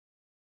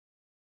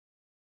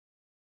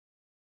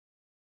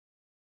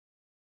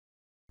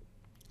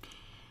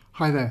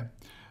Hi there.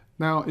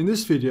 Now in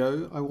this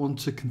video I want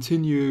to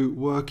continue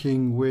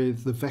working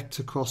with the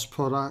vector cross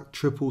product,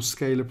 triple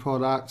scalar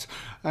product,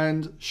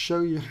 and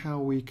show you how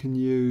we can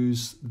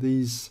use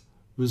these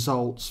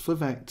results for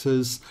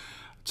vectors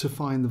to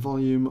find the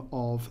volume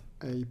of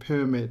a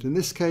pyramid. In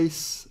this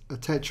case a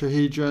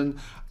tetrahedron,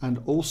 and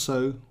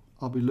also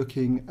I'll be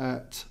looking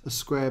at a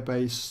square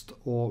based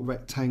or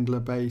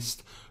rectangular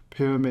based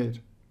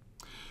pyramid.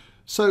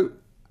 So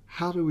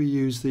how do we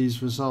use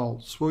these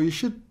results? Well, you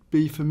should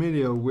be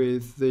familiar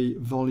with the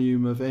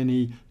volume of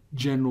any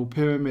general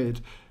pyramid.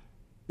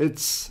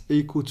 It's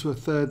equal to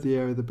 1/3 the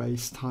area of the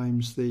base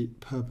times the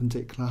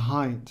perpendicular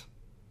height.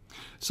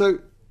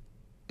 So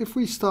if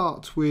we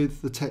start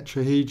with the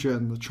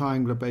tetrahedron, the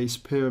triangular base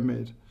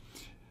pyramid,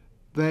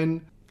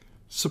 then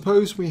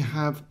suppose we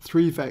have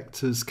three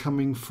vectors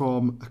coming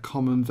from a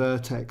common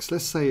vertex.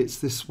 Let's say it's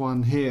this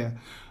one here.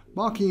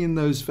 Marking in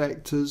those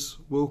vectors,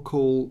 we'll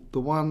call the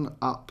one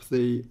up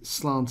the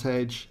slant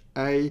edge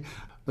A,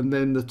 and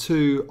then the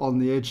two on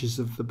the edges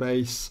of the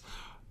base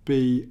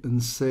B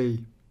and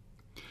C.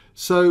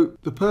 So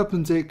the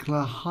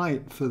perpendicular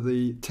height for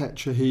the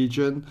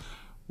tetrahedron,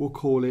 we'll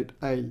call it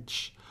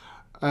H,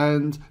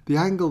 and the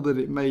angle that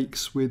it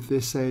makes with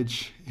this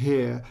edge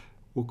here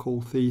we'll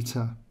call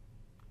theta.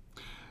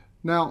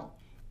 Now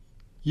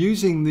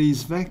using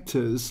these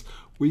vectors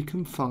we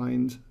can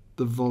find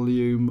the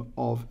volume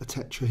of a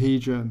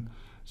tetrahedron.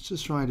 Let's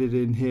just write it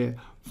in here,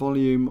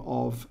 volume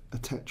of a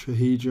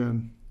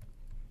tetrahedron.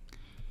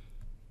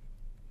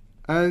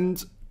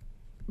 And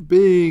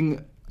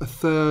being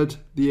 1/3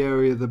 the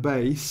area of the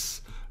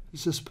base,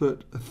 let's just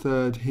put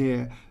 1/3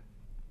 here.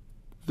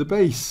 The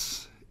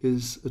base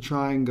is a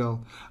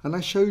triangle, and I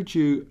showed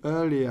you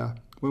earlier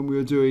when we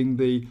were doing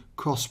the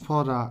cross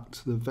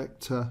product, the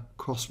vector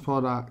cross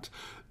product,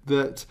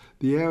 that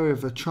the area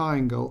of a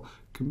triangle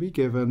can be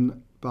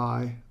given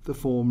by the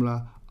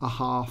formula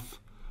 1/2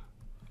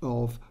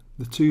 of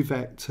the two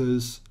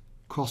vectors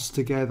crossed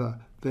together,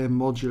 their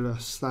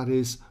modulus, that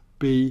is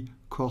B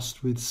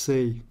crossed with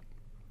C.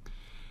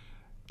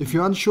 If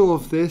you're unsure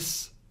of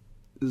this,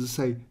 as I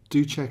say,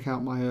 do check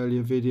out my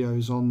earlier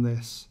videos on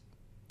this.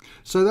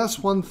 So that's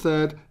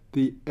 1/3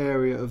 the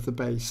area of the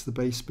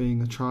base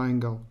being a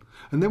triangle.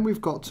 And then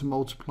we've got to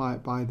multiply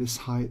it by this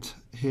height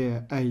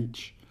here,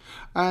 H.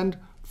 And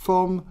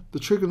from the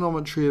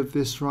trigonometry of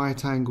this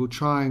right angle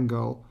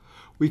triangle,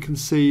 we can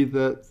see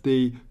that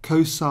the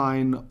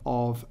cosine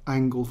of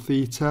angle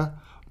theta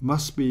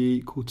must be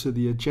equal to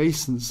the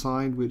adjacent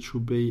side, which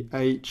will be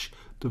H,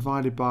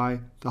 divided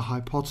by the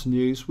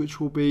hypotenuse, which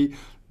will be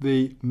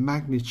the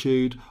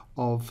magnitude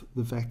of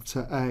the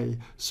vector A.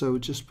 So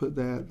we'll just put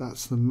there,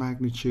 that's the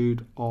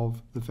magnitude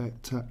of the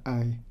vector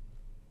A.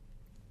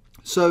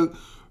 So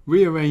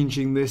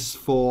rearranging this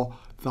for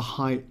the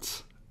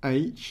height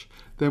H,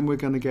 then we're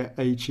going to get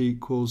H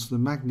equals the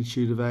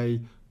magnitude of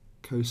A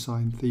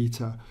cosine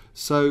theta.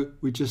 So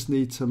we just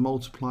need to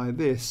multiply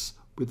this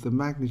with the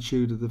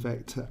magnitude of the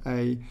vector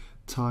A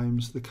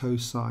times the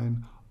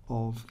cosine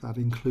of that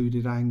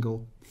included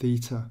angle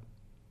theta.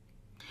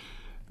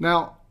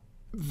 Now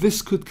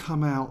this could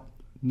come out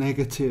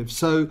negative,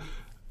 so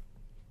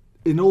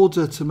in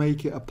order to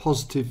make it a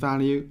positive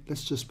value,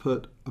 let's just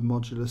put a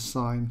modulus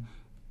sign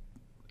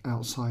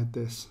outside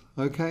this.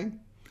 Okay,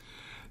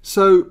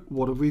 so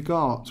what have we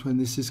got when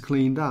this is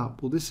cleaned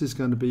up? Well, this is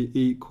going to be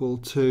equal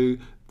to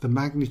the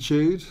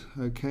magnitude,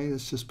 okay,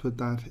 let's just put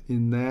that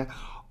in there,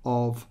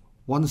 of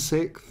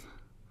 1/6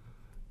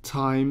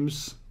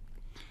 times,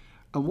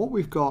 and what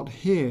we've got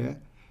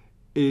here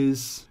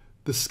is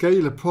the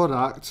scalar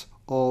product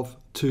of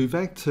two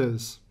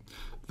vectors,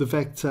 the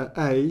vector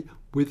A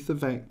with the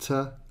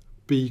vector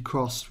B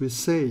crossed with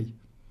C.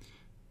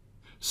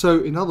 So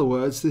in other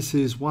words, this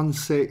is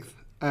 1/6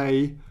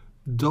 A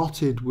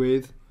dotted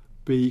with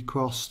B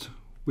crossed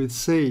with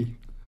C,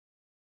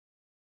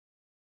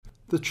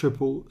 the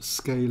triple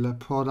scalar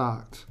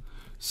product.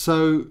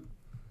 So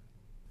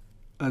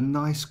a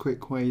nice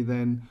quick way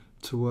then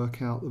to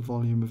work out the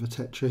volume of a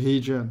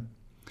tetrahedron.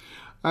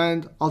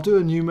 And I'll do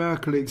a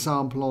numerical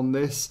example on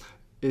this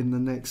in the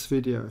next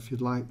video if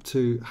you'd like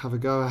to have a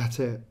go at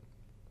it.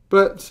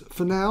 But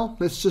for now,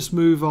 let's just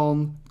move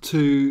on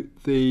to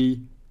the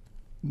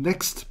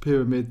next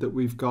pyramid that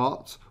we've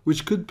got,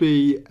 which could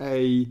be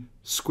a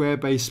square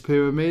base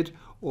pyramid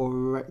or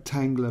a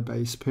rectangular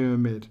base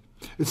pyramid.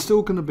 It's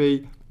still going to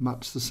be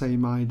much the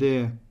same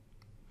idea.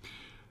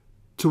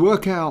 To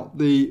work out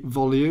the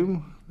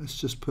volume, let's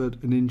just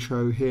put an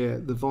intro here,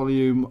 the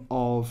volume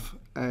of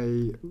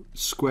a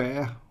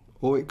square,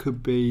 or it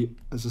could be,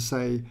 as I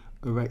say,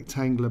 a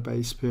rectangular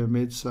base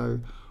pyramid, so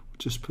we'll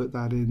just put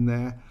that in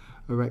there,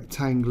 a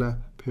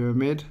rectangular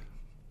pyramid.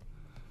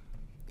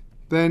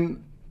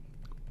 Then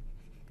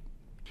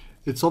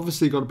it's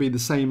obviously got to be the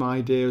same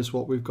idea as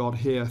what we've got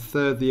here,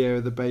 1/3 the area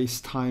of the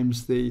base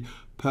times the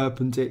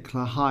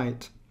perpendicular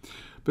height.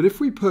 But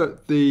if we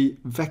put the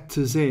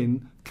vectors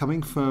in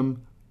coming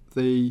from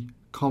the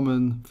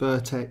common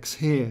vertex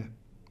here,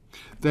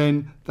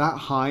 then that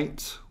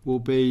height will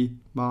be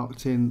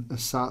marked in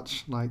as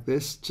such, like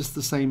this, just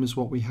the same as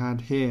what we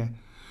had here.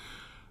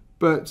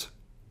 But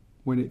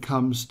when it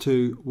comes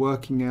to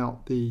working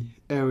out the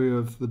area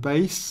of the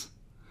base,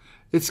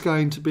 it's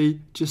going to be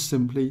just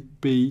simply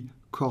B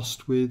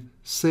crossed with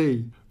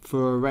C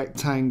for a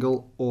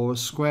rectangle or a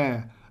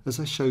square, as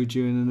I showed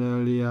you in an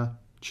earlier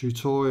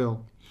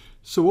tutorial.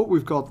 So what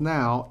we've got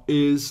now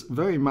is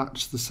very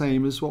much the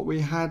same as what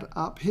we had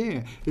up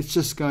here. It's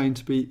just going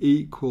to be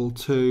equal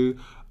to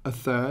a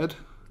third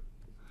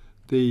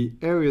the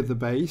area of the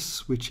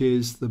base, which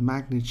is the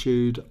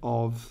magnitude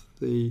of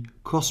the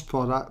cross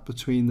product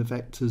between the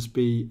vectors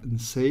B and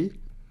C,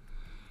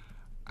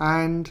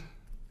 and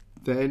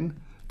then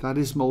that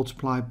is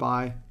multiplied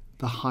by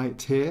the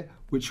height here,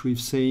 which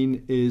we've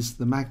seen is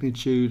the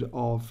magnitude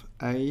of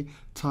A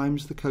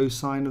times the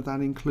cosine of that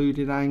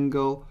included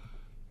angle,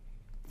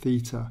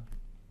 theta.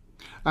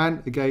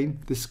 And again,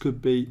 this could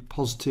be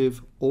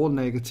positive or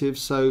negative,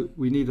 so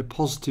we need a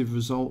positive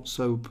result,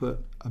 so we'll put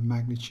a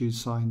magnitude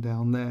sign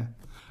down there.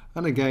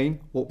 And again,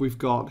 what we've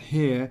got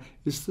here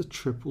is the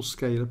triple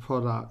scalar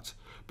product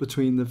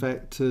between the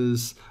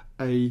vectors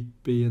A,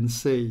 B and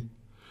C.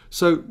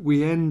 So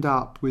we end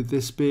up with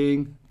this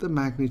being the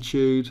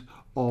magnitude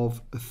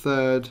of a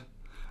third,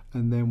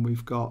 and then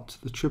we've got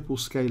the triple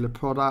scalar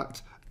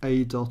product,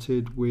 A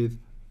dotted with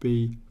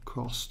B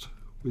crossed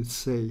with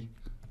C.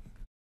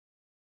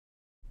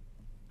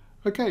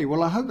 Okay,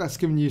 well I hope that's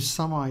given you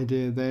some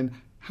idea then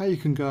how you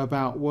can go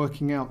about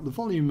working out the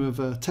volume of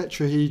a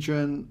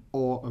tetrahedron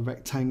or a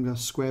rectangular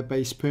square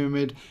base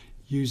pyramid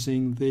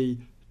using the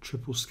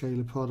triple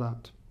scalar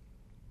product.